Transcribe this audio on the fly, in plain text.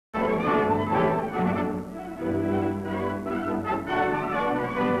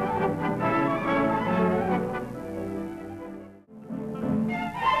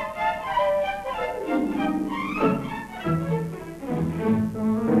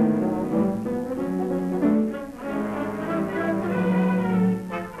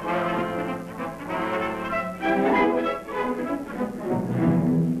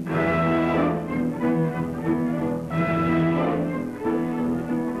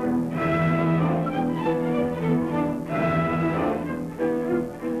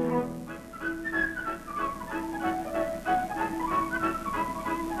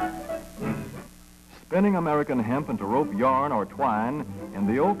spinning American hemp into rope yarn or twine in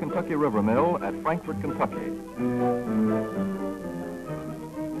the old Kentucky River Mill at Frankfort, Kentucky.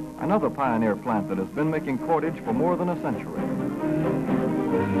 Another pioneer plant that has been making cordage for more than a century.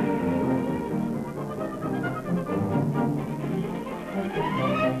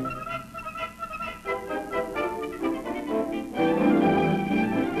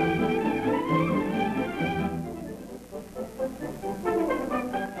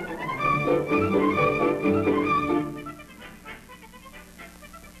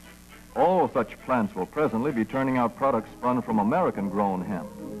 All such plants will presently be turning out products spun from American-grown hemp.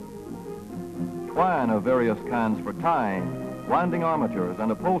 Twine of various kinds for tying, winding armatures,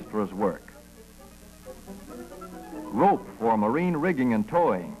 and upholsterers' work. Rope for marine rigging and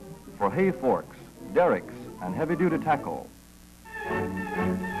towing, for hay forks, derricks, and heavy-duty tackle.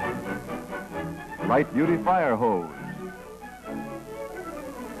 Light-duty fire hose.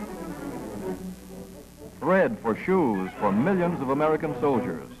 Thread for shoes for millions of American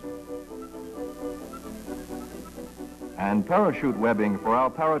soldiers. And parachute webbing for our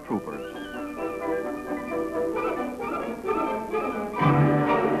paratroopers.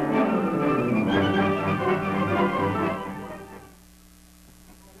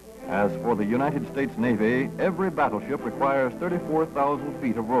 As for the United States Navy, every battleship requires 34,000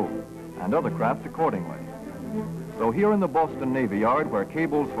 feet of rope, and other crafts accordingly. So here in the Boston Navy Yard, where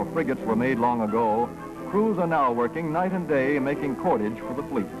cables for frigates were made long ago, crews are now working night and day making cordage for the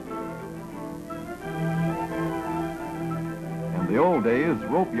fleet. In the old days,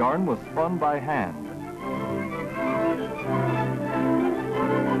 rope yarn was spun by hand.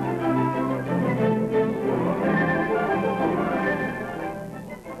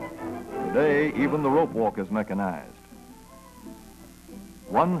 Today, even the rope walk is mechanized.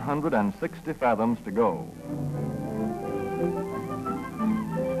 160 fathoms to go.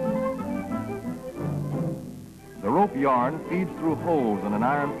 The rope yarn feeds through holes in an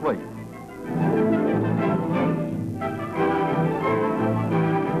iron plate.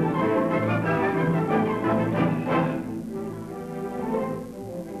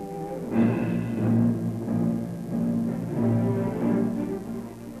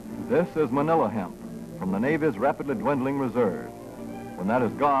 This is Manila hemp from the Navy's rapidly dwindling reserve. When that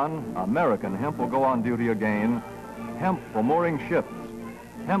is gone, American hemp will go on duty again. Hemp for mooring ships,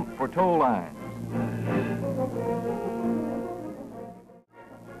 hemp for tow lines,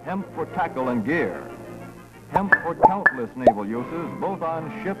 hemp for tackle and gear, hemp for countless naval uses, both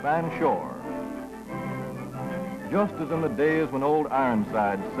on ship and shore. Just as in the days when old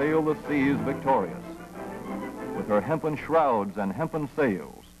Ironside sailed the seas victorious, with her hempen shrouds and hempen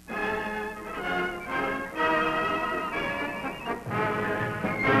sails.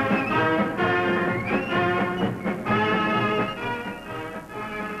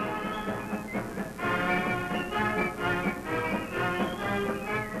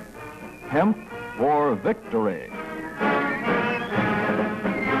 Hemp for victory.